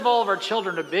Give all of our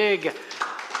children a big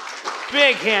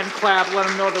hand clap. Let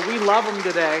them know that we love them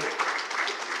today.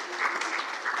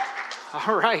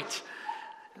 All right.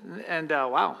 And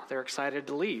wow, they're excited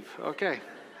to leave. Okay.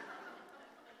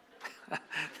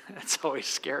 That's always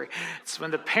scary. It's when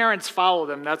the parents follow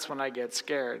them, that's when I get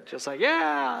scared. Just like,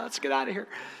 yeah, let's get out of here.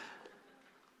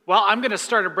 Well, I'm going to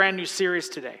start a brand new series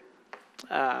today.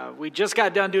 We just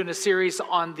got done doing a series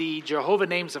on the Jehovah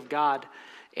names of God.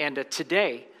 And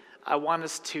today, I want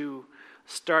us to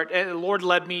start, and the Lord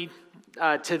led me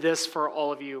to this for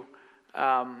all of you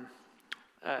a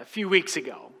few weeks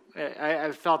ago.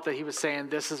 I felt that he was saying,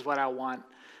 this is what I want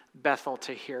Bethel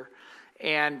to hear.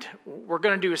 And we're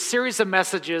going to do a series of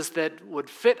messages that would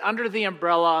fit under the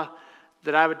umbrella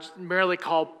that I would merely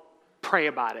call Pray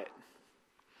About It.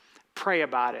 Pray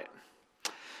about it.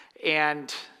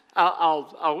 And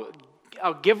I'll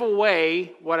give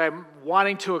away what I'm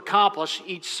wanting to accomplish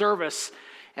each service,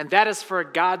 and that is for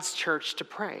God's church to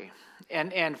pray.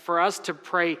 And for us to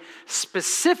pray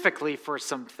specifically for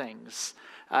some things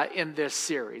in this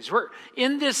series.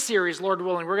 In this series, Lord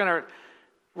willing, we're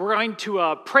going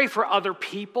to pray for other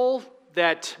people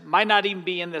that might not even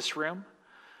be in this room.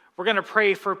 We're going to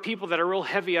pray for people that are real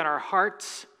heavy on our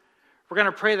hearts. We're going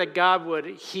to pray that God would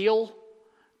heal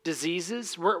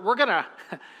diseases. We're going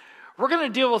to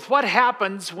deal with what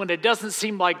happens when it doesn't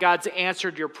seem like God's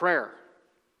answered your prayer.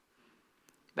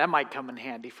 That might come in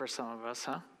handy for some of us,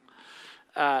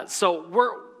 huh?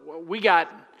 So we got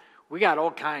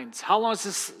all kinds. How long is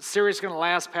this series going to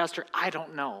last, Pastor? I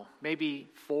don't know. Maybe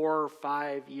 4 or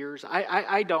 5 years.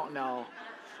 I don't know.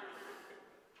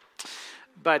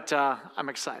 But I'm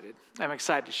excited. I'm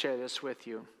excited to share this with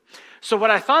you. So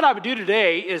what I thought I would do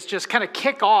today is just kind of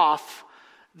kick off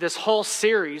this whole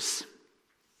series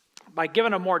by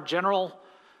giving a more general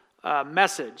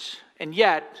message. And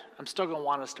yet, I'm still going to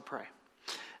want us to pray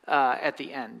at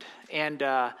the end. And,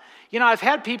 I've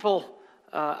had people,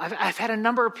 I've had a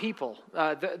number of people,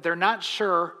 they're not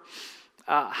sure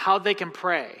how they can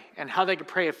pray and how they can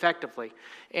pray effectively.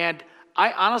 And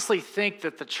I honestly think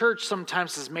that the church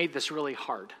sometimes has made this really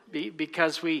hard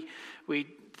because we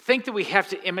think that we have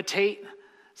to imitate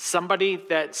somebody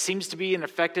that seems to be an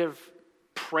effective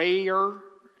prayer,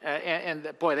 and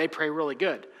boy, they pray really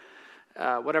good,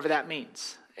 whatever that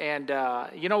means. And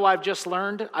you know what I've just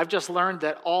learned? I've just learned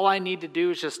that all I need to do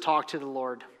is just talk to the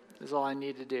Lord. Is all I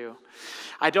need to do.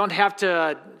 I don't have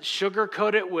to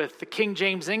sugarcoat it with the King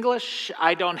James English.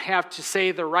 I don't have to say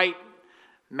the right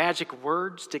magic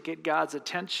words to get God's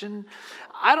attention.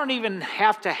 I don't even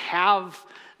have to have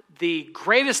the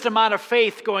greatest amount of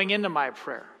faith going into my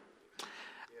prayer.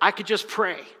 I could just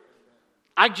pray.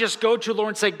 I just go to the Lord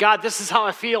and say, God, this is how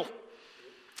I feel.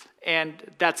 And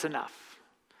that's enough.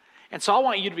 And so I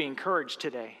want you to be encouraged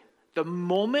today. The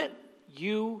moment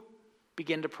you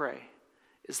begin to pray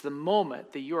is the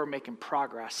moment that you are making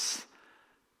progress.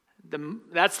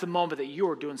 That's the moment that you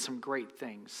are doing some great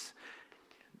things.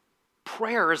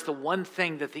 Prayer is the one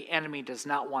thing that the enemy does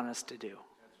not want us to do.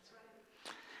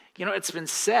 It's been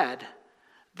said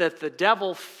that the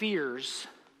devil fears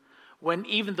when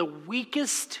even the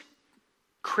weakest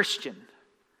Christian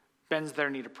bends their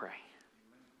knee to pray.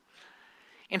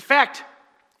 In fact,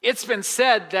 it's been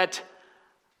said that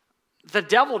the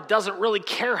devil doesn't really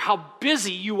care how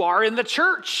busy you are in the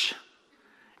church,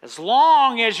 as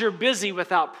long as you're busy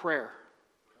without prayer.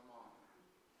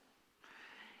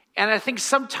 And I think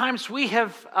sometimes we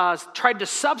have tried to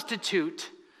substitute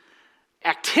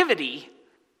activity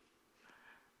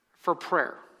for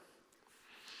prayer.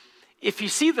 If you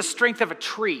see the strength of a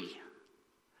tree,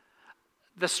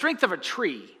 the strength of a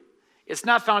tree is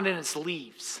not found in its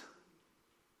leaves.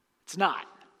 It's not.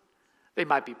 They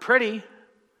might be pretty.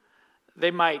 They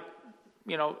might,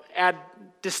 add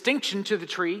distinction to the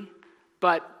tree,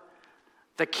 but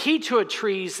the key to a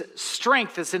tree's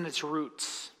strength is in its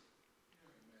roots.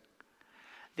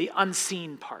 The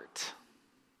unseen part.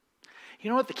 You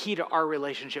know what the key to our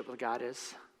relationship with God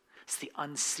is? It's the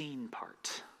unseen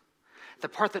part. The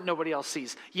part that nobody else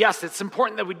sees. Yes, it's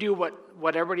important that we do what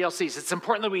everybody else sees. It's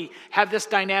important that we have this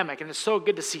dynamic, and it's so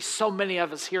good to see so many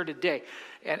of us here today.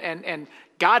 And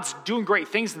God's doing great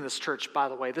things in this church, by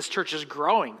the way. This church is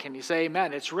growing. Can you say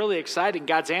amen? It's really exciting.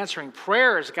 God's answering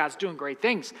prayers. God's doing great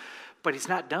things. But he's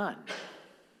not done.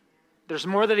 There's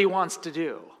more that he wants to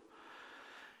do.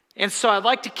 And so I'd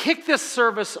like to kick this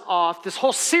service off, this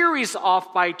whole series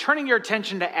off, by turning your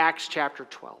attention to Acts chapter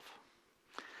 12.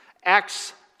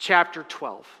 Acts chapter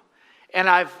 12. And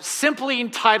I've simply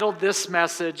entitled this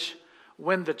message,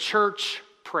 When the Church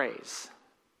Prays.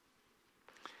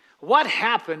 What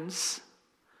happens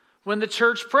when the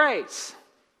church prays?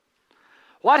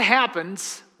 What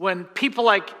happens when people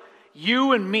like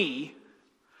you and me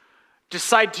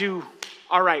decide to,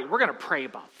 all right, we're going to pray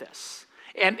about this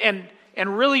and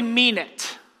really mean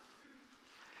it.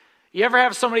 You ever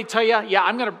have somebody tell you, yeah,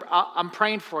 I'm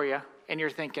praying for you, and you're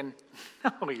thinking,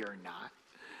 no, you're not,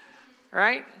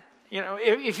 right? You know,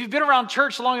 if you've been around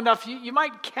church long enough, you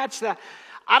might catch that.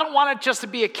 I don't want it just to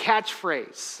be a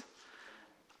catchphrase.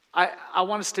 I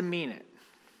want us to mean it.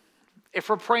 If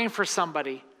we're praying for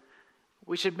somebody,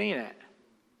 we should mean it.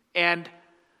 And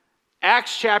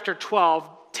Acts chapter 12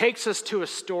 takes us to a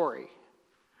story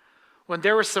when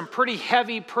there was some pretty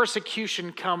heavy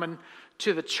persecution coming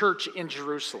to the church in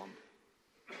Jerusalem.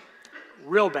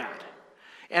 Real bad.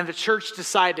 And the church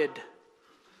decided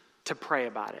to pray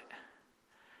about it.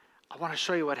 I want to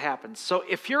show you what happens. So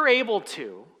if you're able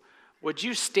to, would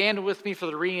you stand with me for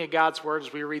the reading of God's word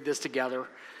as we read this together?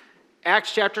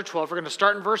 Acts chapter 12, we're going to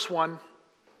start in verse 1.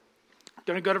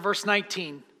 Going to go to verse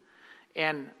 19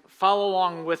 and follow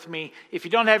along with me. If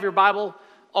you don't have your Bible,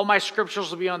 all my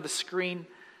scriptures will be on the screen,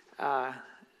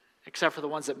 except for the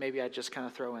ones that maybe I just kind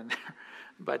of throw in there,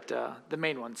 but the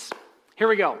main ones. Here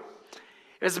we go.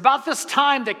 It was about this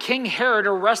time that King Herod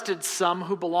arrested some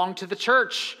who belonged to the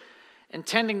church,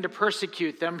 intending to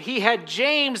persecute them. He had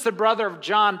James, the brother of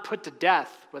John, put to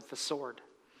death with the sword.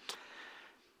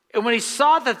 And when he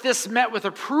saw that this met with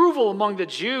approval among the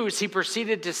Jews, he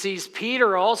proceeded to seize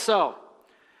Peter also.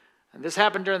 And this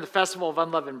happened during the festival of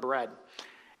unleavened bread.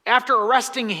 After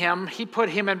arresting him, he put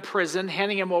him in prison,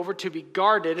 handing him over to be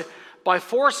guarded by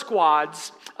 4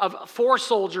 squads of 4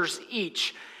 soldiers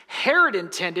each. Herod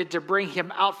intended to bring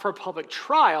him out for a public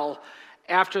trial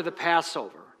after the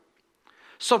Passover.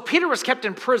 So Peter was kept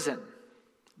in prison,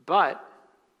 but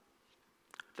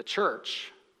the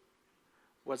church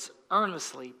was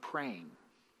earnestly praying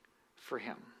for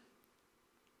him.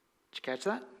 Did you catch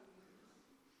that?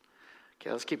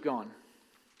 Okay, let's keep going.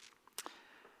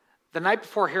 The night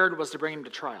before Herod was to bring him to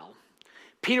trial,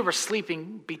 Peter was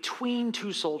sleeping between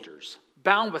 2 soldiers,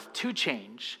 bound with 2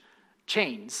 chains,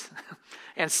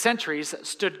 and sentries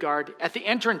stood guard at the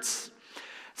entrance.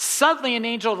 Suddenly an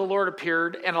angel of the Lord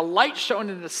appeared, and a light shone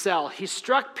in the cell. He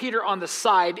struck Peter on the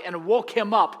side and woke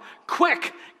him up.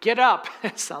 Quick, get up.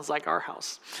 It sounds like our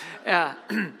house.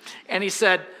 And he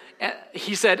said,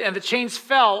 and the chains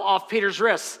fell off Peter's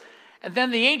wrists. And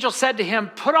then the angel said to him,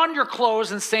 put on your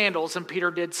clothes and sandals. And Peter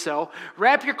did so.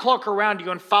 Wrap your cloak around you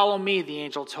and follow me, the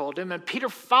angel told him. And Peter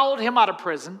followed him out of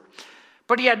prison.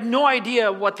 But he had no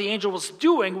idea what the angel was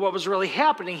doing, what was really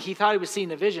happening. He thought he was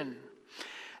seeing a vision.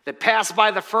 They passed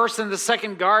by the first and the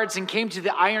second guards and came to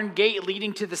the iron gate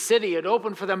leading to the city. It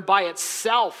opened for them by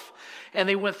itself, and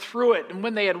they went through it. And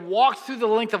when they had walked through the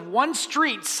length of one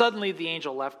street, suddenly the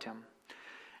angel left him.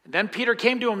 And then Peter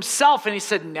came to himself, and he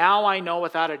said, now I know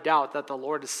without a doubt that the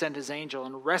Lord has sent his angel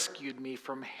and rescued me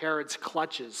from Herod's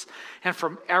clutches and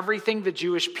from everything the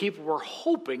Jewish people were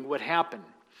hoping would happen.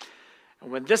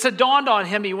 And when this had dawned on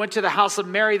him, he went to the house of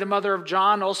Mary, the mother of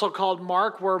John, also called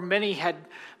Mark, where many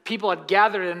people had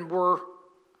gathered and were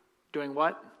doing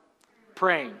what?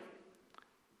 Praying.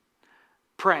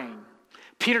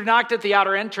 Peter knocked at the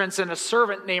outer entrance, and a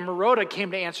servant named Rhoda came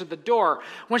to answer the door.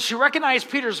 When she recognized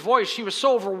Peter's voice, she was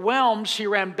so overwhelmed, she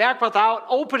ran back without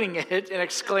opening it and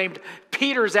exclaimed,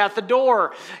 Peter's at the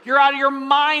door. You're out of your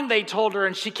mind, they told her,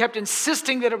 and she kept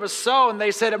insisting that it was so, and they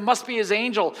said it must be his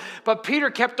angel. But Peter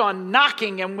kept on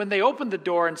knocking, and when they opened the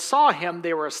door and saw him,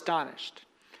 they were astonished.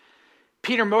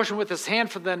 Peter motioned with his hand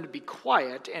for them to be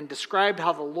quiet and described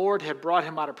how the Lord had brought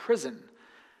him out of prison.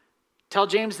 Tell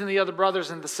James and the other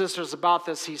brothers and the sisters about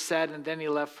this, he said, and then he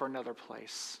left for another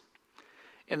place.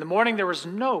 In the morning there was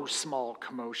no small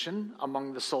commotion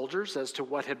among the soldiers as to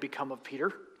what had become of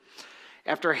Peter.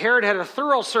 After Herod had a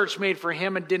thorough search made for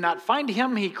him and did not find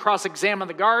him, he cross-examined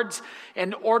the guards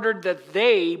and ordered that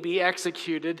they be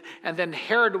executed. And then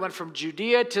Herod went from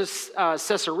Judea to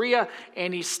Caesarea,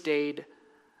 and he stayed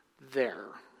there.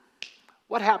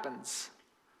 What happens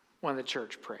when the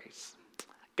church prays?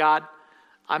 God,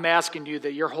 I'm asking you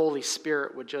that your Holy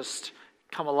Spirit would just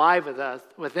come alive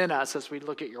within us as we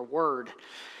look at your word.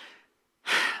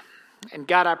 And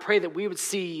God, I pray that we would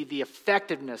see the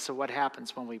effectiveness of what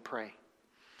happens when we pray.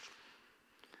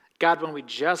 God, when we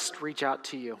just reach out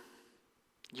to you,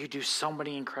 you do so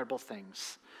many incredible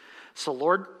things. So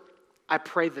Lord, I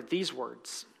pray that these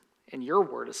words, and your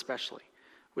word especially,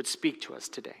 would speak to us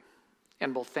today.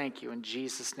 And we'll thank you in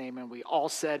Jesus' name. And we all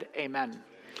said amen.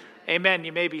 Amen.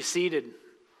 You may be seated.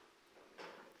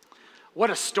 What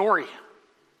a story.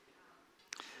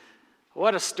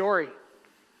 What a story.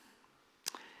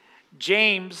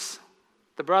 James,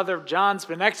 the brother of John's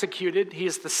been executed. He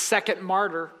is the second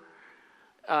martyr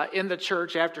in the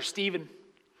church after Stephen.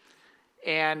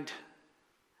 And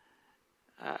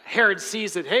Herod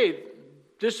sees that, hey,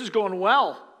 this is going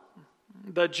well.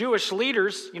 The Jewish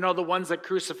leaders, the ones that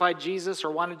crucified Jesus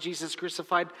or wanted Jesus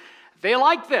crucified, they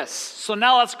like this. So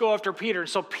now let's go after Peter.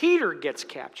 So Peter gets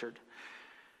captured.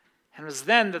 And it was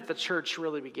then that the church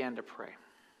really began to pray.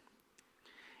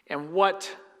 And what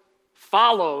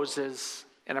follows is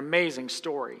an amazing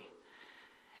story.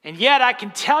 And yet I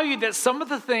can tell you that some of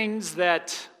the things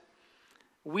that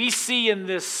we see in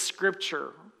this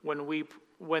scripture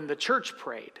when the church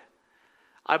prayed,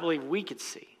 I believe we could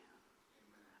see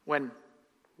when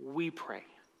we pray.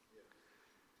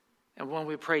 And when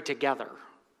we pray together.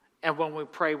 And when we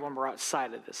pray when we're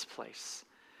outside of this place.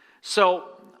 So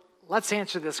let's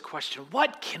answer this question.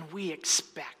 What can we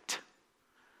expect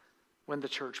when the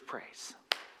church prays?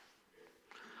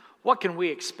 What can we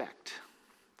expect?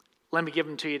 Let me give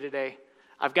them to you today.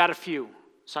 I've got a few,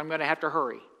 so I'm going to have to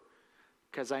hurry.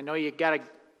 Because I know you got to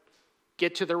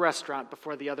get to the restaurant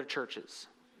before the other churches.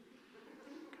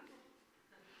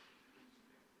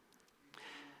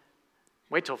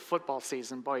 Wait till football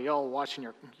season. Boy, y'all watching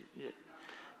your...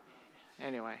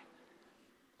 Anyway,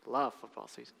 love football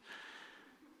season.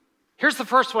 Here's the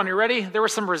first one. You ready? There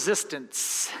was some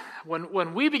resistance.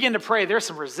 When we begin to pray, there's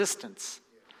some resistance.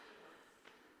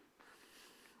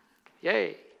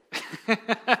 Yay.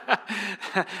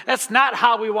 That's not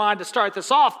how we wanted to start this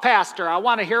off, Pastor. I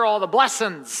want to hear all the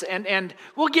blessings, and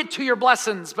we'll get to your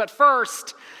blessings. But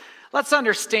first, let's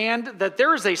understand that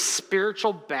there is a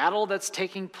spiritual battle that's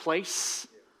taking place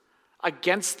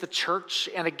against the church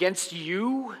and against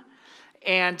you.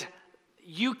 And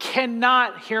you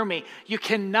cannot, hear me, you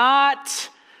cannot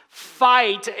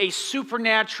fight a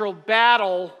supernatural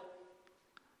battle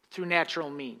through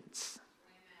natural means.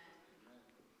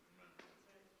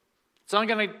 It's only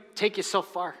going to take you so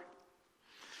far.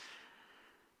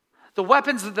 The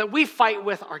weapons that we fight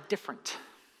with are different.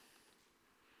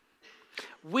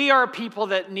 We are people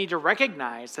that need to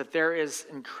recognize that there is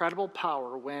incredible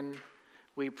power when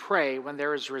we pray, when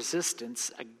there is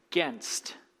resistance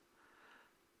against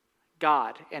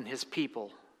God and his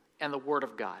people and the word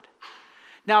of God.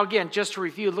 Now again, just to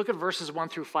review, look at verses 1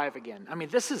 through 5 again. I mean,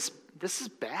 this is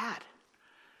bad.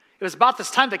 It was about this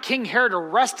time that King Herod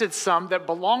arrested some that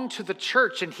belonged to the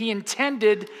church, and he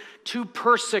intended to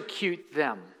persecute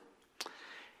them.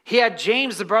 He had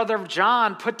James, the brother of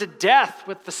John, put to death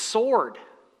with the sword.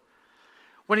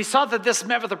 When he saw that this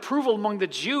met with approval among the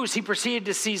Jews, he proceeded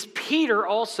to seize Peter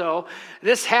also.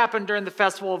 This happened during the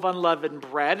festival of unleavened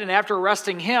bread. And after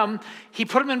arresting him, he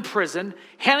put him in prison,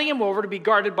 handing him over to be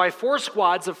guarded by 4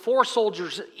 squads of 4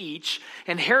 soldiers each.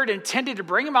 And Herod intended to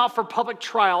bring him out for public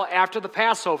trial after the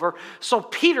Passover. So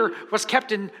Peter was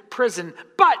kept in prison.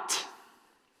 But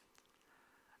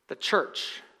the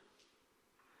church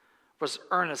was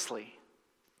earnestly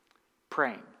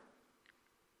praying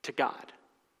to God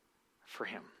for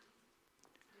him.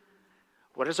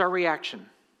 What is our reaction?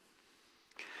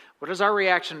 What is our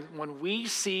reaction when we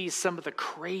see some of the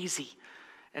crazy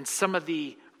and some of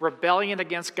the rebellion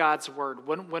against God's word?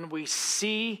 When we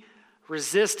see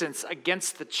resistance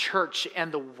against the church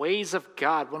and the ways of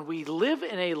God? When we live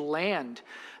in a land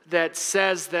that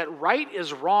says that right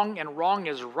is wrong and wrong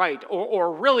is right,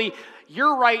 or really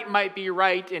your right might be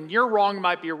right and your wrong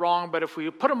might be wrong, but if we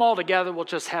put them all together, we'll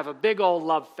just have a big old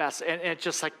love fest. And it's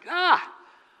just like,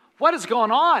 what is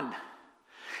going on?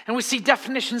 And we see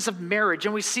definitions of marriage,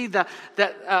 and we see that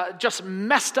just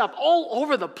messed up all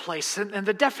over the place, and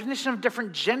the definition of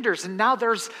different genders. And now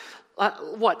there's,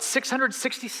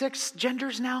 666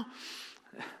 genders now?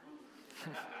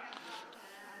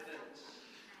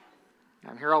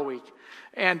 I'm here all week.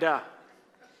 And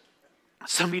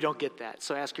some of you don't get that,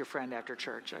 so ask your friend after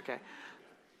church, okay?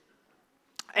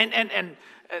 And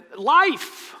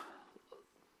life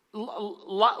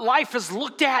is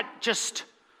looked at just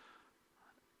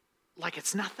like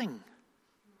it's nothing. And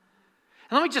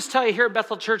let me just tell you, here at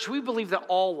Bethel Church, we believe that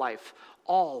all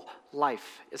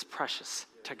life is precious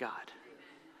to God.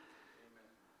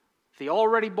 The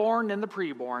already born and the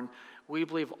preborn, we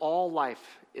believe all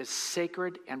life is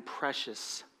sacred and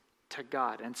precious to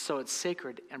God. And so it's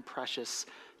sacred and precious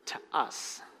to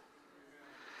us.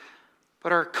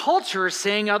 But our culture is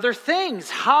saying other things.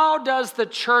 How does the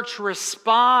church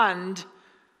respond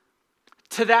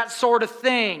to that sort of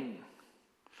thing?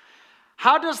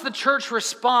 How does the church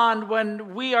respond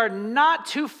when we are not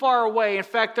too far away? In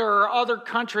fact, there are other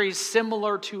countries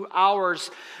similar to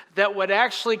ours that would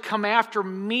actually come after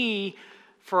me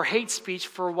for hate speech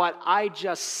for what I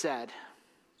just said.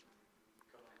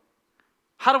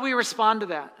 How do we respond to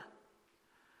that?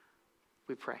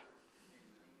 We pray.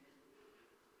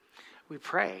 We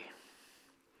pray.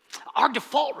 Our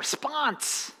default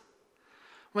response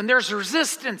when there's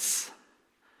resistance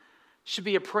should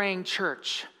be a praying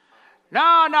church.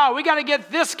 No, we got to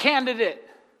get this candidate.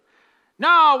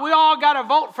 No, we all got to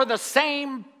vote for the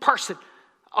same person.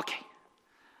 Okay,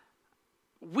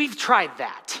 we've tried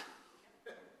that.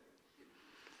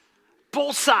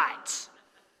 Both sides.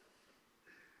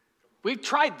 We've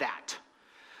tried that.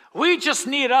 We just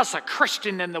need us a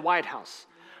Christian in the White House.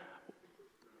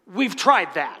 We've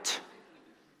tried that.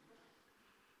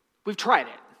 We've tried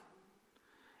it.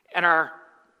 And our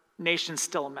nation's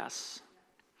still a mess.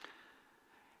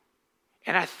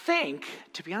 And I think,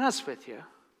 to be honest with you,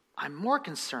 I'm more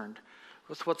concerned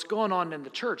with what's going on in the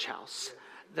church house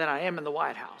than I am in the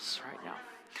White House right now.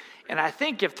 And I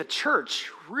think if the church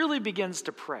really begins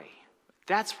to pray,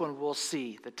 that's when we'll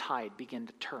see the tide begin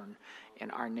to turn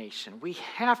in our nation. We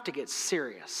have to get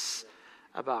serious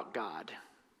about God.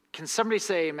 Can somebody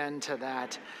say amen to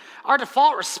that? Our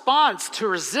default response to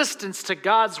resistance to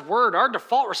God's word, our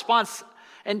default response,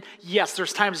 and yes,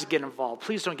 there's times to get involved.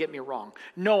 Please don't get me wrong.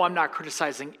 No, I'm not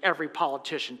criticizing every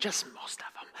politician, just most of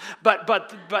them.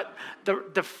 But the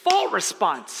default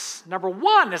response, number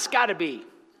one, has got to be,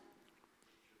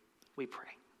 we pray.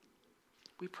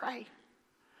 We pray.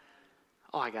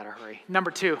 Oh, I got to hurry. Number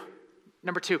two,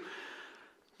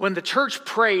 when the church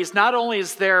prays, not only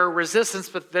is there resistance,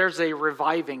 but there's a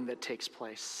reviving that takes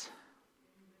place.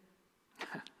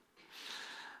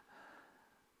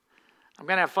 I'm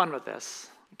going to have fun with this,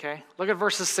 okay? Look at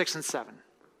verses 6 and 7.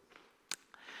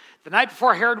 The night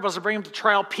before Herod was to bring him to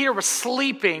trial, Peter was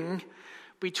sleeping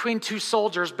between two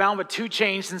soldiers bound with two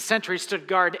chains, and sentries stood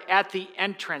guard at the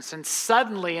entrance. And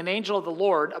suddenly an angel of the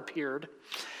Lord appeared,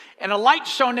 and a light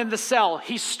shone in the cell.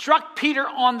 He struck Peter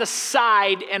on the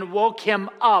side and woke him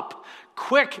up.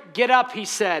 Quick, get up, he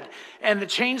said. And the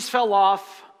chains fell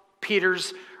off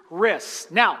Peter's wrists.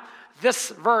 Now, this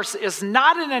verse is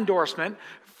not an endorsement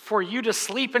for you to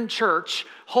sleep in church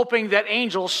hoping that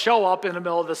angels show up in the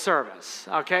middle of the service,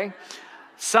 okay?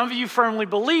 Some of you firmly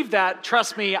believe that.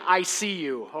 Trust me, I see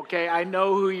you, okay? I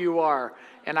know who you are,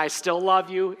 and I still love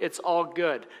you. It's all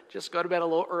good. Just go to bed a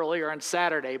little earlier on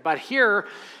Saturday. But here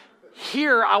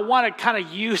I want to kind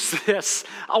of use this.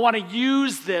 I want to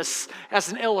use this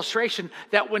as an illustration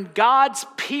that when God's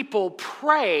people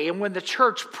pray and when the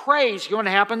church prays, you know what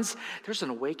happens? There's an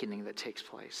awakening that takes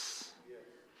place.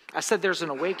 I said there's an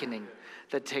awakening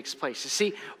that takes place. You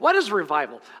see, what is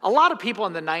revival? A lot of people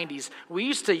in the 90s, we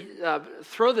used to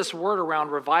throw this word around,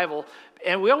 revival,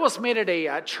 and we almost made it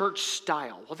a church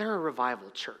style. Well, they're a revival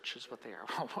church is what they are.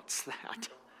 Well, what's that?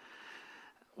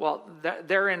 Well,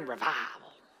 they're in revival.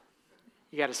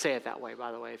 You got to say it that way,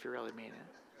 by the way, if you really mean it.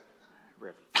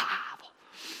 Revival.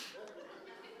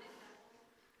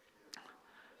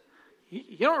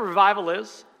 You know what revival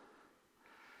is?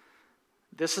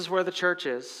 This is where the church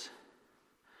is.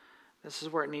 This is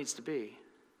where it needs to be.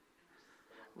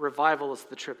 Revival is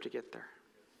the trip to get there.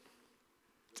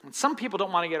 And some people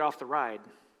don't want to get off the ride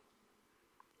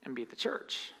and be at the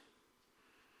church.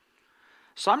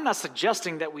 So I'm not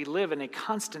suggesting that we live in a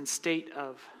constant state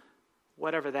of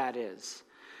whatever that is.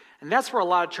 And that's where a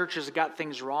lot of churches got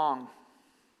things wrong.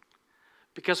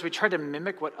 Because we try to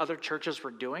mimic what other churches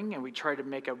were doing, and we try to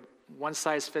make a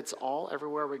one-size-fits-all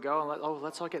everywhere we go. And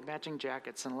let's all get matching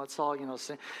jackets, and let's all,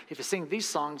 sing. If you sing these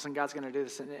songs, then God's going to do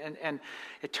this. And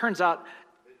it turns out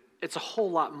it's a whole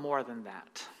lot more than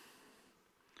that.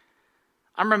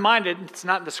 I'm reminded, it's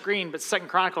not in the screen, but 2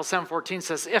 Chronicles 7:14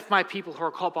 says, if my people who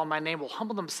are called by my name will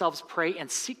humble themselves, pray,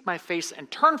 and seek my face, and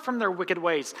turn from their wicked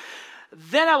ways,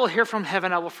 then I will hear from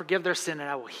heaven, I will forgive their sin, and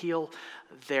I will heal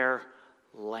their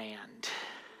land.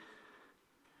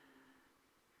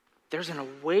 There's an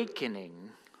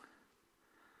awakening,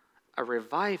 a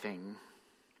reviving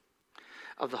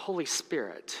of the Holy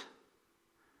Spirit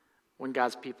when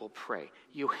God's people pray.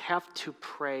 You have to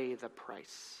pray the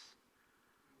price.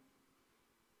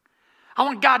 I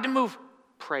want God to move.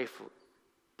 Pray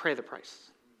the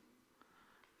price.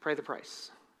 Pray the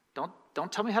price.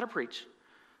 Don't tell me how to preach.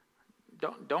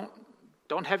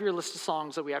 Don't have your list of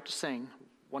songs that we have to sing.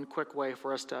 One quick way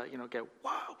for us to, get,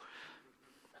 wow.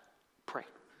 Pray.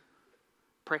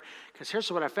 Because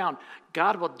here's what I found.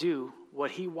 God will do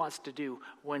what he wants to do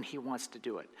when he wants to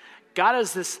do it. God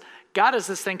is this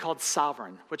thing called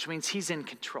sovereign, which means he's in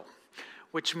control,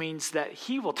 which means that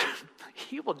he will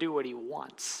do what he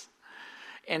wants.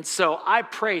 And so I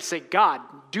pray, say, God,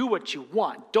 do what you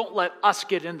want. Don't let us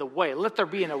get in the way. Let there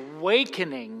be an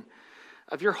awakening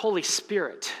of your Holy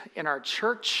Spirit in our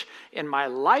church, in my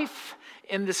life,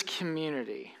 in this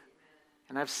community.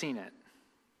 And I've seen it.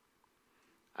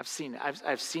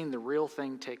 I've seen the real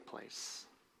thing take place.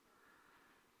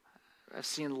 I've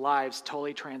seen lives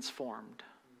totally transformed.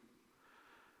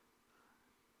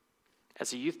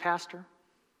 As a youth pastor,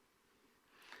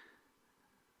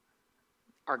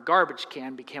 our garbage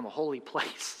can became a holy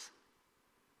place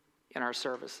in our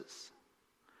services.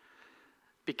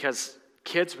 Because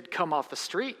kids would come off the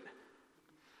street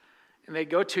and they'd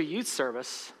go to a youth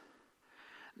service,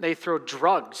 they throw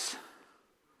drugs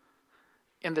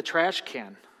in the trash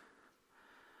can.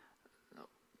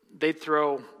 They'd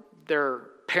throw their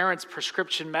parents'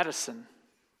 prescription medicine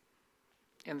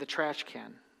in the trash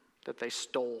can that they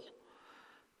stole.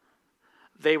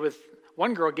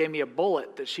 One girl gave me a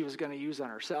bullet that she was going to use on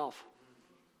herself.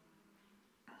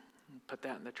 Put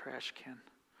that in the trash can.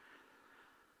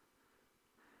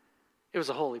 It was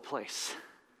a holy place.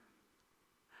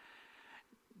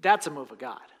 That's a move of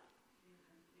God.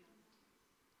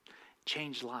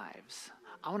 Change lives.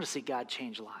 I want to see God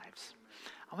change lives.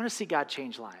 I want to see God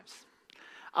change lives.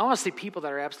 I want to see people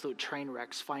that are absolute train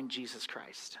wrecks find Jesus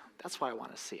Christ. That's what I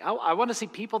want to see. I want to see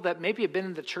people that maybe have been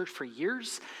in the church for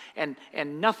years and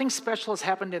nothing special has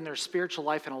happened in their spiritual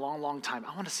life in a long, long time.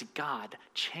 I want to see God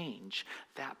change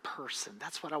that person.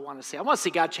 That's what I want to see. I want to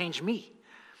see God change me.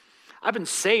 I've been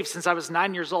saved since I was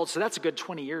 9 years old, so that's a good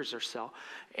 20 years or so.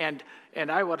 And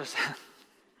I want to...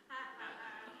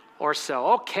 or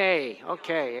so. Okay.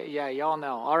 Yeah, y'all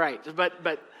know. All right. But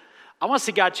I want to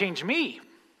see God change me.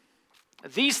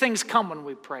 These things come when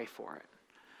we pray for it.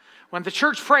 When the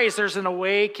church prays, there's an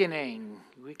awakening.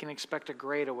 We can expect a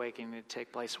great awakening to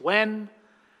take place when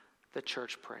the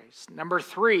church prays. Number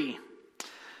 3,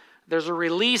 there's a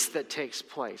release that takes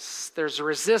place. There's a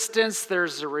resistance,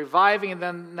 there's a reviving, and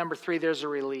then number 3, there's a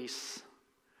release.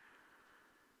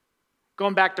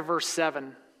 Going back to verse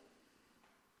 7.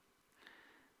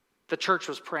 The church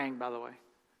was praying, by the way.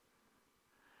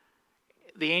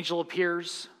 The angel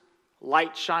appears.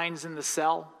 Light shines in the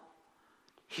cell.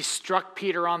 He struck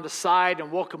Peter on the side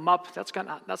and woke him up. That's how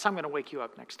I'm going to wake you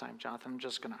up next time, Jonathan. I'm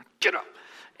just going to get up.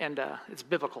 And it's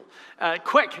biblical.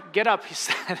 Quick, get up, he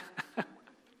said.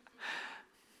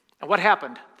 And what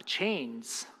happened? The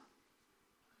chains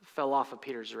fell off of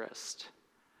Peter's wrist.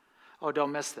 Oh,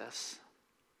 don't miss this.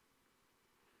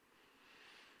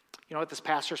 You know what this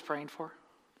pastor's praying for?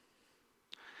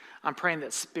 I'm praying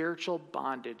that spiritual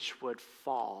bondage would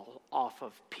fall off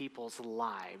of people's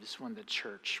lives when the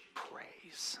church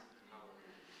prays.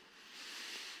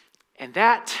 And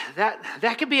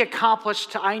that can be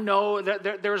accomplished. I know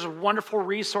that there's wonderful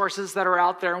resources that are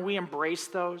out there, and we embrace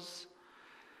those.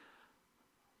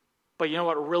 But you know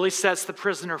what really sets the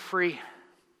prisoner free?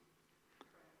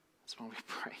 That's when we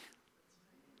pray.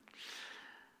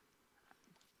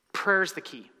 Prayer is the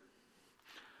key.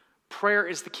 Prayer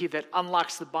is the key that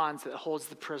unlocks the bonds that holds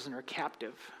the prisoner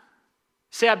captive.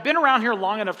 See, I've been around here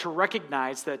long enough to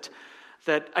recognize that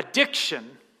addiction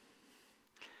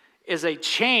is a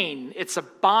chain, it's a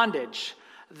bondage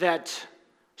that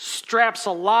straps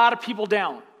a lot of people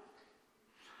down.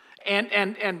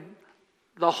 And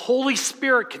the Holy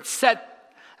Spirit can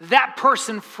set that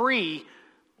person free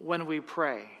when we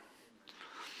pray.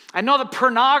 I know that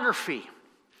pornography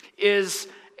is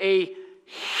a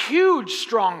huge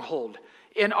stronghold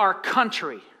in our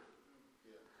country.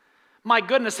 My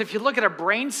goodness, if you look at a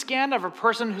brain scan of a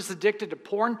person who's addicted to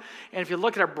porn, and if you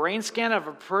look at a brain scan of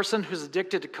a person who's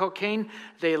addicted to cocaine,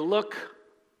 they look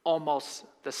almost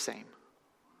the same.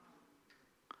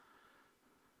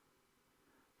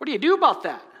 What do you do about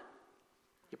that?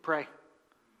 You pray.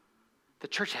 The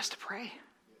church has to pray.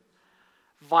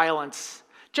 Violence.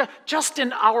 Just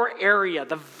in our area,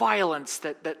 the violence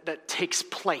that takes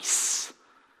place.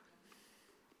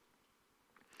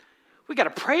 We got to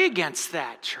pray against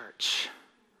that, church.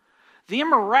 The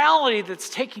immorality that's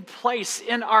taking place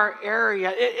in our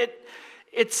area,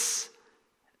 it's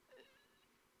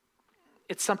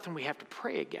something we have to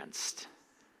pray against.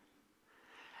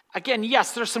 Again,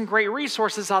 yes, there's some great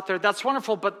resources out there. That's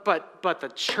wonderful, but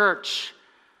the church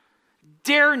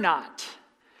dare not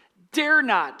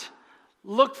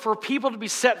look for people to be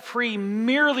set free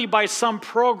merely by some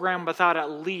program without at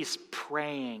least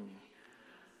praying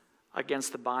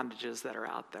against the bondages that are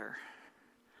out there.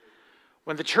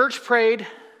 When the church prayed,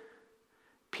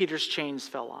 Peter's chains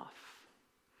fell off.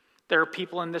 There are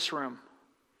people in this room.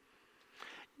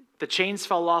 The chains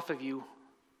fell off of you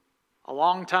a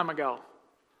long time ago,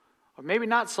 or maybe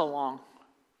not so long,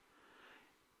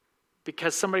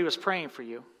 because somebody was praying for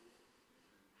you.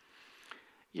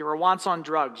 You were once on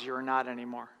drugs, you are not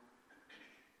anymore.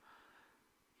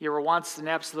 You were once an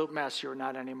absolute mess, you are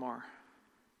not anymore.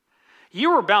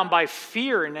 You were bound by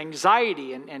fear and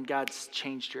anxiety, and God's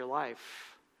changed your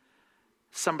life.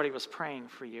 Somebody was praying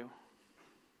for you.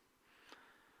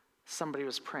 somebody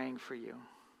was praying for you.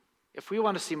 If we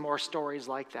want to see more stories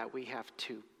like that, we have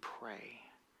to pray.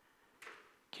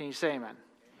 Can you say amen?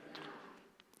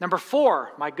 Number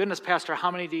 4, my goodness, Pastor,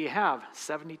 how many do you have?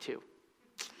 72.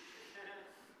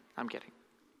 I'm kidding.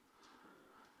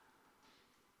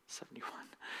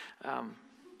 71.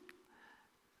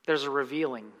 There's a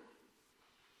revealing.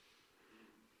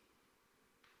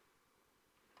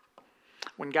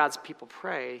 When God's people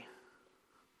pray,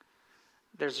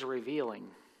 there's a revealing.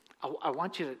 I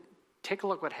want you to take a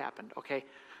look what happened, okay?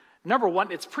 Number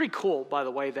 1, it's pretty cool, by the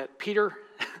way, that Peter,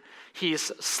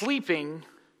 he's sleeping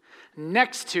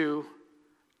next to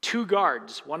 2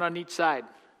 guards, one on each side.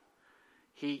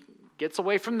 He gets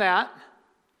away from that,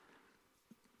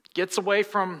 gets away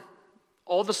from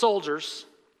all the soldiers,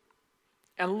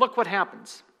 and look what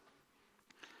happens.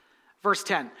 Verse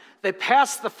 10, they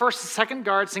passed the first and second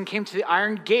guards and came to the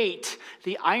iron gate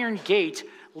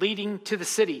leading to the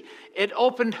city. It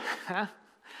opened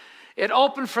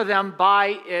for them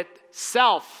by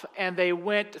itself, and they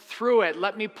went through it.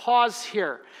 Let me pause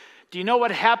here. Do you know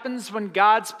what happens when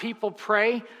God's people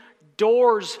pray?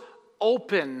 Doors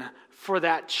open for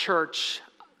that church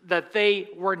that they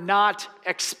were not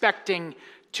expecting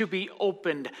to be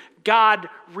opened. God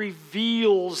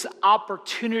reveals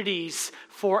opportunities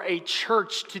for a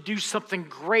church to do something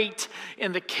great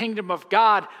in the kingdom of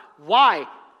God. Why?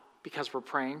 Because we're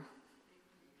praying.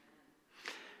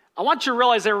 I want you to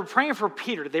realize they were praying for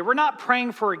Peter. They were not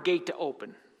praying for a gate to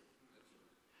open.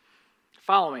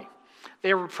 Follow me.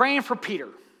 They were praying for Peter.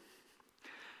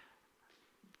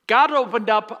 God opened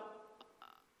up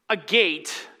a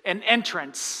gate, an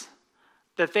entrance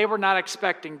that they were not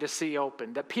expecting to see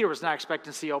open, that Peter was not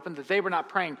expecting to see open, that they were not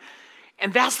praying.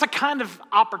 And that's the kind of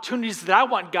opportunities that I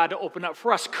want God to open up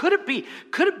for us. Could it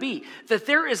be that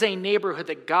there is a neighborhood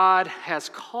that God has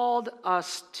called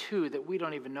us to that we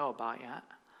don't even know about yet?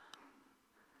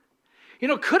 You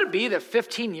know, could it be that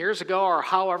 15 years ago or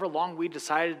however long we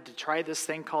decided to try this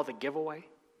thing called the giveaway,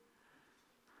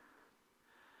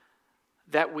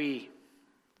 that we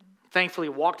thankfully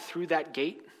walked through that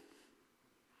gate?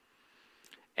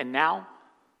 And now,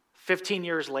 15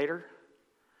 years later,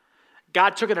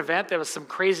 God took an event that was some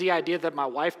crazy idea that my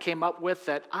wife came up with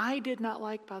that I did not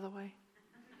like, by the way.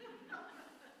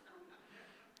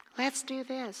 Let's do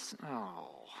this.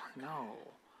 Oh, no.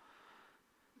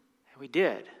 And we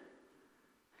did.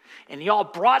 And y'all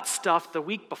brought stuff the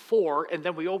week before, and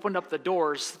then we opened up the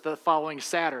doors the following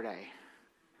Saturday.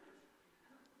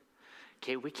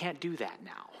 Okay, we can't do that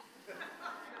now.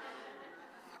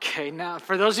 Okay, now,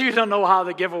 for those of you who don't know how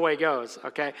the giveaway goes,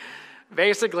 okay,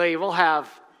 basically we'll have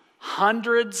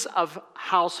hundreds of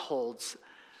households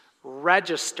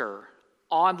register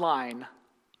online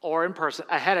or in person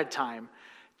ahead of time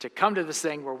to come to this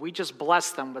thing where we just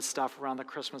bless them with stuff around the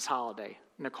Christmas holiday.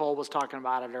 Nicole was talking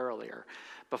about it earlier.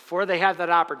 Before they have that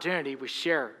opportunity, we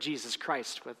share Jesus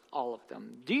Christ with all of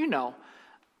them. Do you know,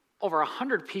 over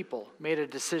 100 people made a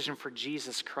decision for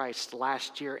Jesus Christ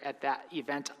last year at that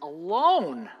event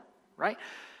alone, right?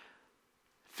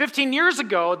 15 years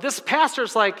ago, this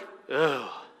pastor's like, ugh,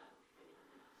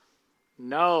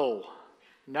 no.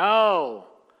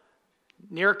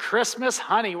 Near Christmas,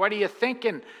 honey, what are you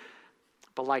thinking?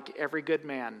 But like every good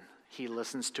man, he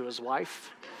listens to his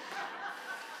wife.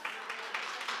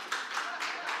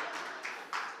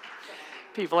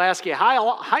 People ask you,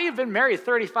 how you've been married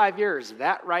 35 years?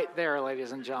 That right there,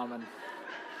 ladies and gentlemen,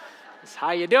 is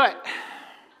how you do it.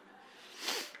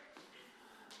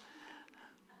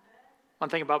 One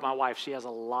thing about my wife, she has a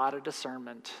lot of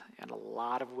discernment and a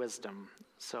lot of wisdom.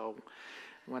 So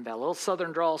when that little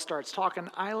southern drawl starts talking,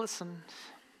 I listen.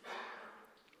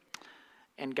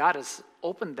 And God has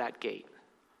opened that gate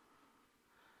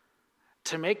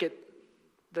to make it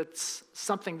that's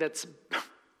something that's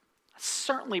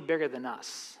certainly bigger than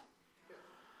us.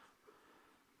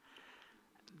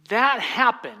 That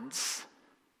happens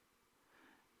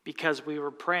because we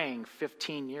were praying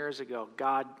 15 years ago,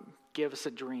 God, give us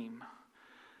a dream.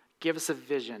 Give us a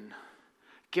vision.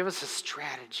 Give us a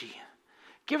strategy.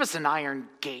 Give us an iron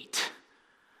gate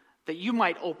that you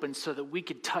might open so that we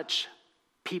could touch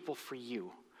people for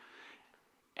you.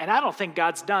 And I don't think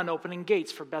God's done opening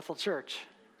gates for Bethel Church.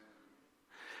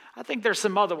 I think there's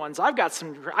some other ones. I got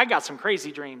some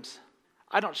crazy dreams.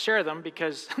 I don't share them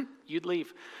because you'd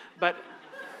leave. But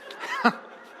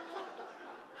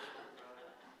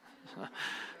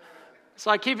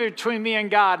so I keep it between me and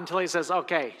God until he says,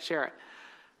 okay, share it.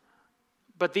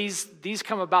 But these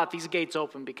come about, these gates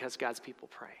open because God's people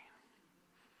pray.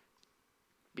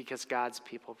 Because God's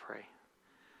people pray.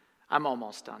 I'm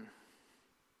almost done.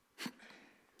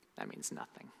 That means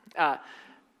nothing.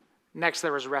 Next,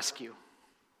 there was rescue.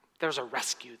 There's a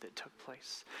rescue that took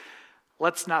place.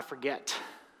 Let's not forget,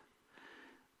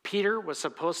 Peter was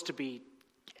supposed to be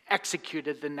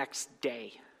executed the next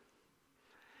day.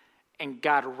 And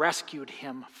God rescued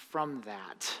him from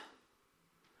that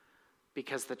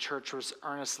because the church was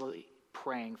earnestly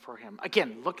praying for him.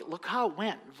 Again, look how it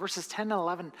went. Verses 10 and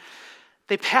 11.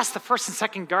 They passed the first and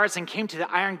second guards and came to the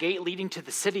iron gate leading to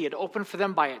the city. It opened for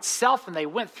them by itself, and they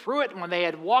went through it. And when they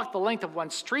had walked the length of one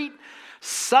street,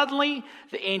 suddenly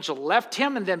the angel left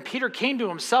him, and then Peter came to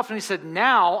himself, and he said,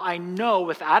 "Now I know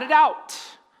without a doubt,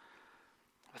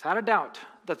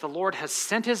 that the Lord has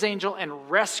sent his angel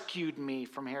and rescued me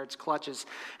from Herod's clutches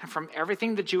and from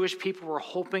everything the Jewish people were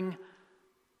hoping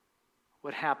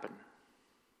would happen."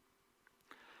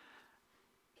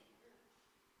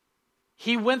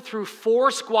 He went through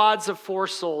 4 squads of 4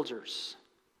 soldiers.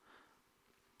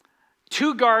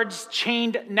 2 guards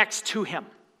chained next to him.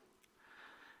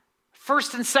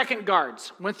 First and second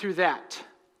guards went through that.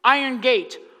 Iron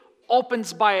gate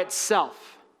opens by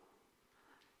itself.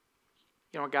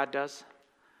 You know what God does?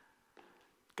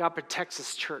 God protects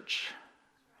his church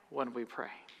when we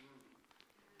pray.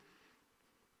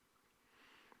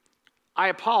 I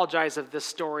apologize if this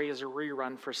story is a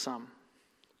rerun for some.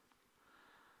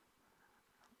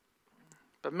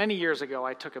 But many years ago,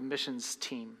 I took a missions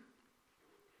team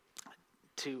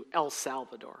to El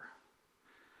Salvador.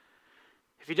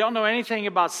 If you don't know anything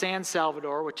about San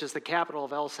Salvador, which is the capital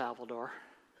of El Salvador,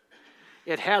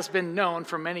 it has been known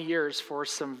for many years for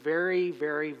some very,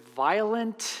 very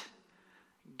violent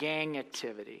gang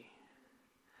activity.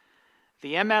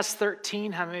 The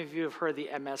MS-13, how many of you have heard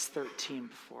the MS-13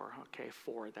 before? Okay,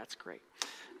 4, that's great.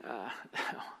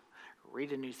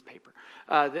 Read a newspaper.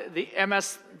 The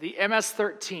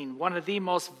MS-13, one of the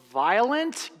most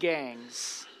violent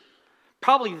gangs,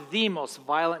 probably the most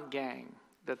violent gang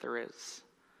that there is,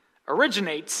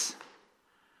 originates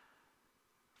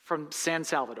from San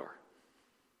Salvador.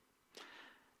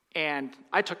 And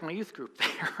I took my youth group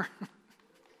there.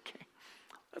 Okay,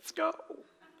 let's go.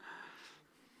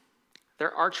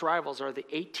 Their arch rivals are the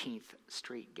 18th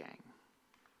Street Gang.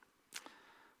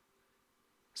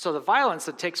 So the violence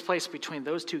that takes place between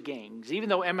those 2 gangs, even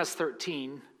though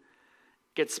MS-13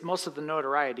 gets most of the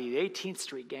notoriety, the 18th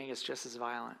Street Gang is just as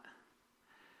violent.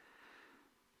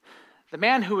 The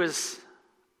man who is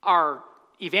our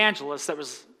evangelist that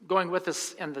was going with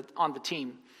us on the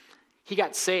team, he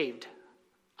got saved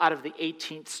out of the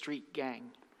 18th Street Gang.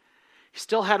 He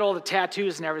still had all the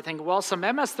tattoos and everything. Well, some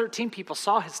MS-13 people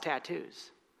saw his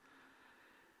tattoos,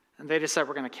 and they decided,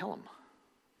 we're going to kill him.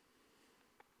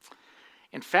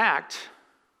 In fact,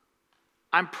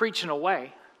 I'm preaching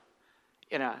away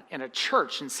in a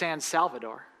church in San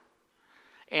Salvador.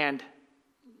 And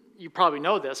you probably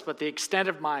know this, but the extent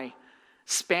of my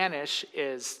Spanish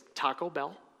is Taco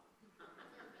Bell.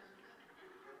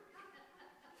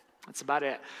 That's about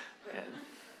it.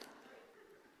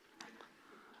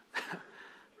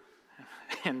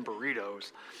 And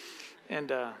burritos. And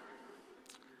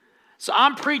so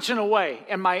I'm preaching away.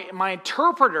 And my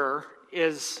interpreter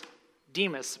is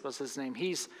Demas, was his name.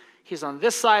 He's on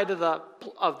this side of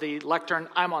the lectern.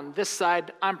 I'm on this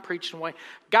side. I'm preaching away.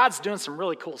 God's doing some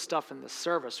really cool stuff in this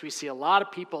service. We see a lot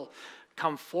of people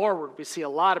come forward. We see a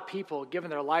lot of people giving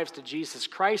their lives to Jesus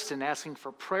Christ and asking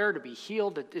for prayer to be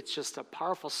healed. It's just a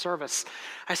powerful service.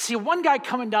 I see one guy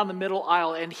coming down the middle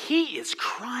aisle, and he is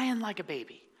crying like a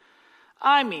baby.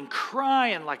 I mean,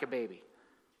 crying like a baby.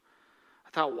 I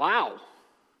thought, wow.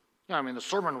 The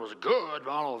sermon was good,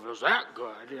 but I don't know if it was that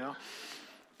good,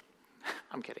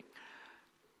 I'm kidding.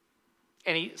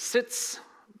 And he sits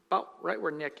about right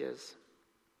where Nick is.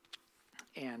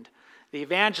 And the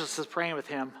evangelist is praying with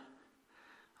him.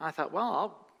 I thought, well,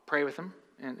 I'll pray with him.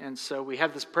 And so we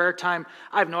have this prayer time.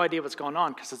 I have no idea what's going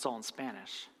on because it's all in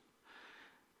Spanish.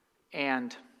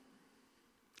 And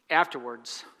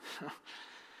afterwards,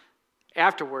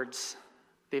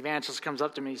 the evangelist comes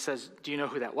up to me and says, "Do you know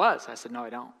who that was?" I said, "No, I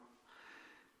don't."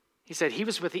 He said, "He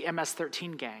was with the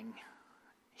MS-13 gang.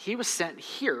 He was sent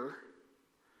here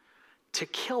to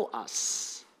kill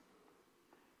us."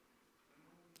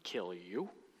 Kill you?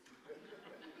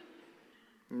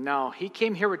 No, he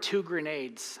came here with 2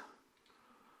 grenades.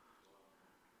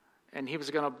 And he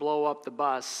was going to blow up the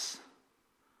bus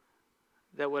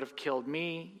that would have killed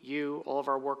me, you, all of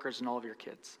our workers, and all of your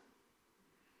kids.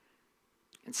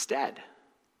 Instead,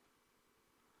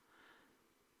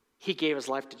 he gave his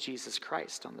life to Jesus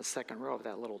Christ on the second row of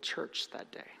that little church that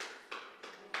day.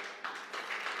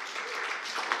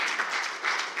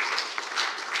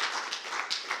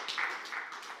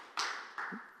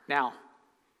 Now,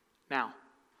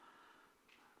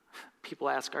 people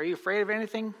ask, are you afraid of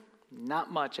anything?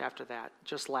 Not much after that,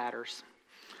 just ladders.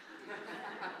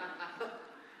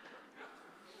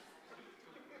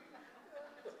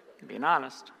 Being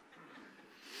honest.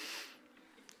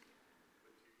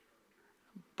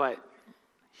 But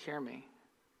hear me.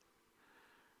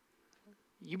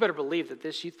 You better believe that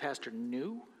this youth pastor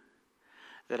knew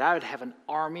that I would have an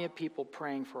army of people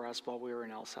praying for us while we were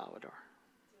in El Salvador.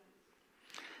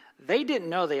 They didn't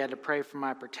know they had to pray for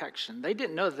my protection. They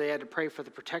didn't know that they had to pray for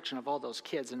the protection of all those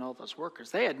kids and all those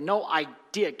workers. They had no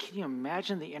idea. Can you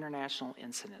imagine the international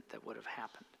incident that would have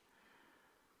happened?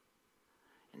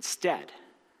 Instead,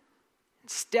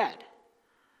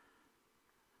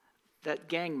 that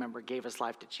gang member gave his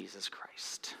life to Jesus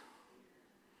Christ.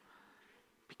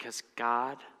 Because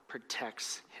God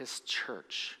protects his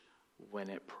church when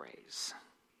it prays.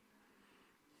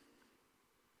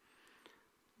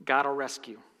 God will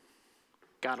rescue.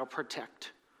 God will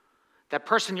protect. That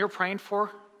person you're praying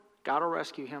for, God will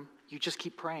rescue him. You just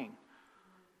keep praying.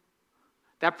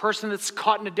 That person that's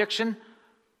caught in addiction,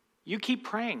 you keep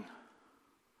praying.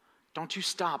 Don't you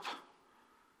stop.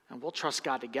 And we'll trust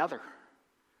God together.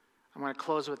 I'm going to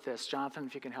close with this. Jonathan,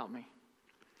 if you can help me.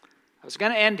 I was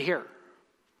going to end here.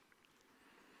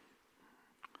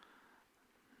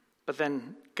 But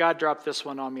then God dropped this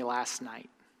one on me last night.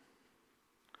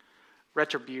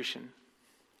 Retribution.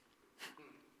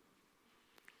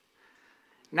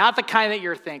 Not the kind that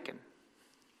you're thinking.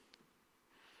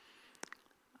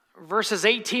 Verses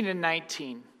 18 and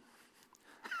 19.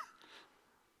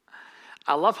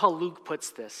 I love how Luke puts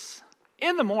this.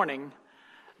 In the morning,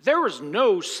 there was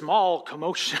no small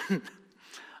commotion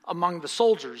among the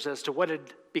soldiers as to what had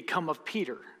become of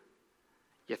Peter.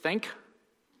 You think?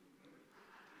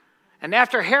 And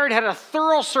after Herod had a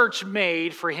thorough search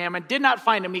made for him and did not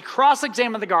find him, he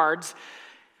cross-examined the guards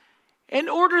in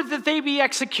order that they be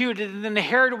executed. And then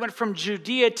Herod went from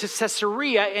Judea to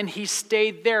Caesarea, and he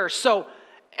stayed there. So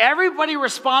everybody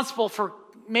responsible for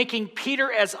making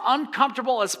Peter as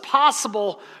uncomfortable as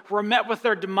possible were met with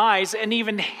their demise, and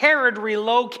even Herod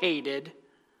relocated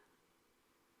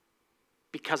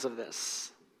because of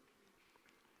this.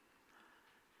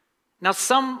 Now,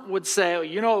 some would say,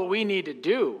 you know what we need to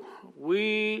do?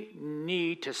 We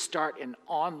need to start an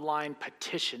online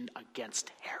petition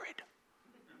against Herod.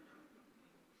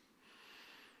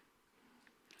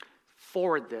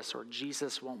 Forward this or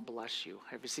Jesus won't bless you.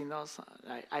 Have you seen those?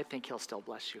 I think he'll still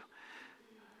bless you.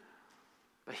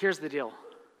 But here's the deal.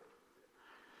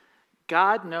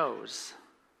 God knows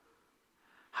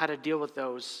how to deal with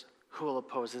those who will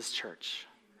oppose his church.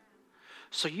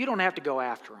 So you don't have to go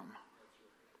after them.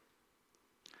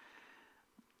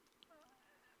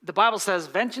 The Bible says,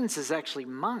 vengeance is actually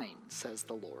mine, says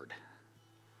the Lord.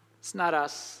 It's not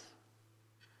us.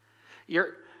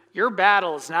 Your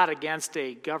battle is not against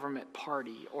a government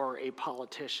party or a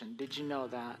politician. Did you know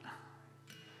that?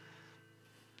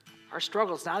 Our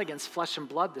struggle is not against flesh and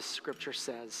blood, the scripture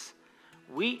says.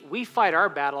 We fight our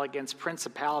battle against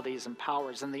principalities and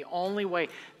powers, and the only way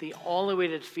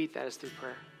to defeat that is through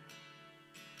prayer.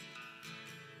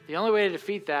 The only way to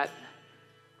defeat that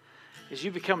is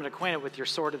you becoming acquainted with your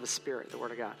sword of the Spirit, the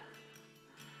Word of God.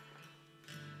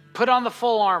 Put on the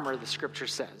full armor, the scripture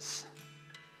says.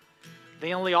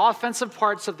 The only offensive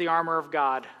parts of the armor of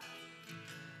God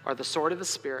are the sword of the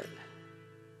Spirit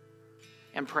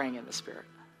and praying in the Spirit.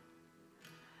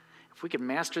 If we can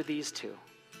master these two,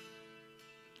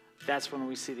 that's when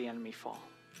we see the enemy fall.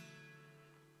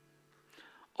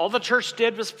 All the church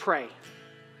did was pray.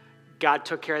 God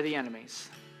took care of the enemies.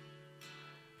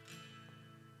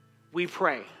 We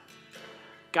pray.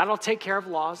 God will take care of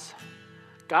laws.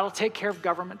 God will take care of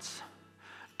governments.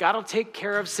 God will take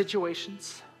care of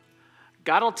situations.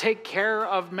 God will take care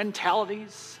of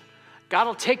mentalities. God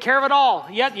will take care of it all.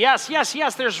 Yes,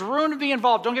 there's room to be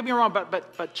involved. Don't get me wrong,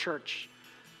 but church,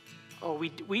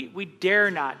 we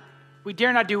dare not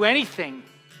do anything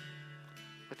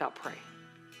without praying.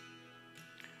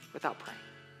 Without praying.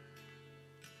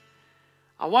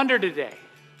 I wonder today,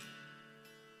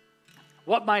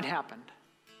 what might happen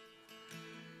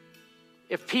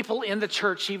if people in the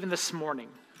church, even this morning,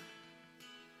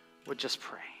 would just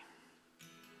pray.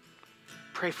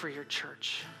 Pray for your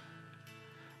church.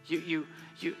 You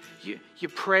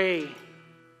pray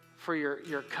for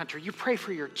your country. You pray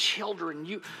for your children.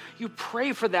 You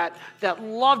pray for that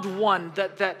loved one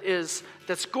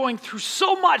that's going through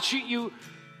so much. You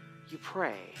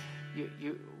pray.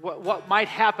 What might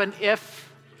happen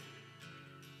if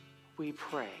we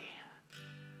pray?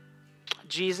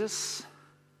 Jesus,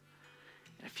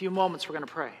 in a few moments we're going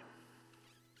to pray.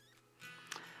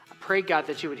 I pray, God,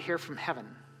 that you would hear from heaven,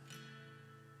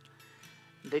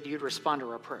 that you'd respond to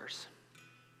our prayers.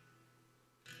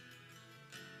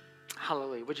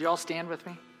 Hallelujah. Would you all stand with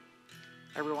me?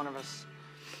 Every one of us.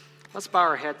 Let's bow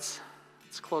our heads.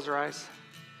 Let's close our eyes.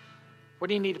 What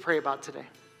do you need to pray about today?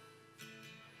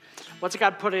 What's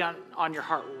God putting on your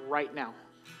heart right now?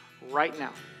 Right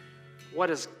now. What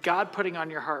is God putting on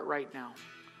your heart right now?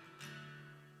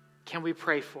 Can we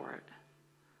pray for it?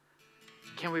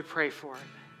 Can we pray for it?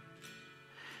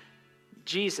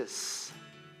 Jesus,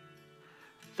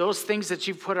 those things that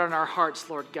you put on our hearts,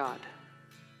 Lord God,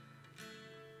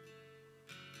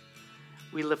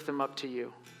 we lift them up to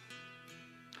you.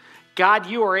 God,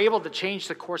 you are able to change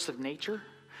the course of nature.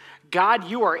 God,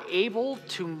 you are able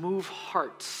to move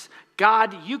hearts.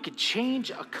 God, you could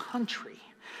change a country.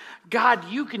 God,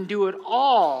 you can do it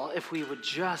all if we would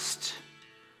just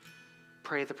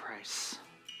pray the price.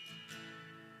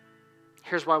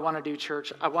 Here's what I want to do,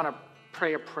 church. I want to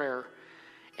pray a prayer.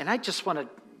 And I just want to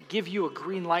give you a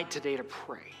green light today to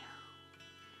pray.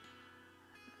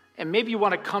 And maybe you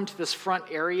want to come to this front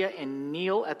area and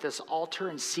kneel at this altar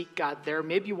and seek God there.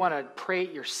 Maybe you want to pray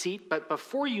at your seat. But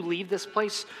before you leave this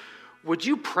place, would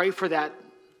you pray for that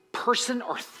person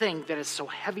or thing that is so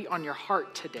heavy on your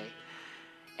heart today?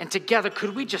 And together,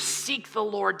 could we just seek the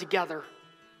Lord together?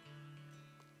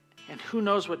 And who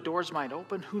knows what doors might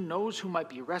open? Who knows who might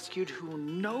be rescued? Who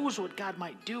knows what God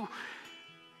might do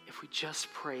if we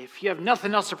just pray? If you have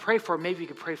nothing else to pray for, maybe you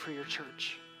could pray for your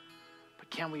church. But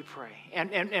can we pray?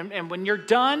 And when you're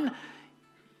done,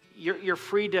 you're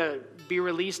free to be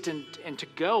released and to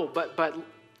go. But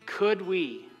could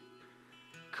we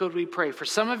pray? For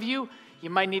some of you, you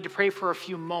might need to pray for a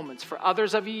few moments. For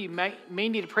others of you, you may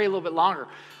need to pray a little bit longer.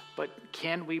 But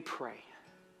can we pray?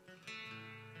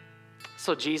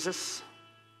 So Jesus,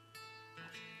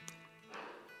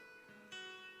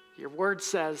 your word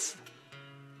says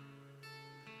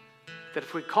that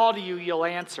if we call to you, you'll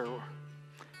answer.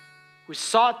 We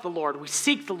sought the Lord, we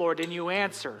seek the Lord, and you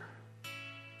answer.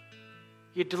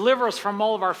 You deliver us from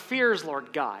all of our fears,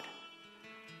 Lord God.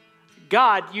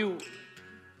 God, you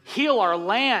heal our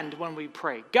land when we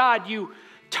pray. God, you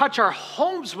touch our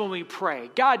homes when we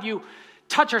pray. God, you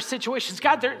touch our situations.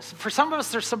 God, for some of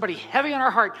us, there's somebody heavy on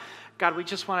our heart. God, we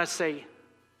just want to say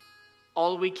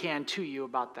all we can to you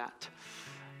about that.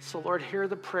 So, Lord, hear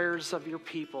the prayers of your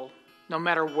people, no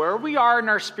matter where we are in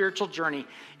our spiritual journey,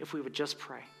 if we would just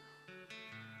pray.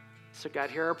 So,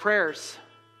 God, hear our prayers.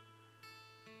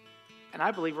 And I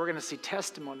believe we're going to see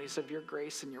testimonies of your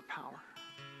grace and your power.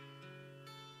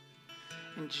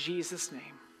 In Jesus'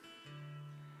 name,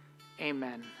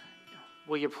 amen.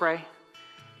 Will you pray?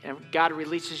 And if God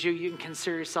releases you, you can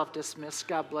consider yourself dismissed.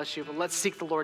 God bless you. But let's seek the Lord.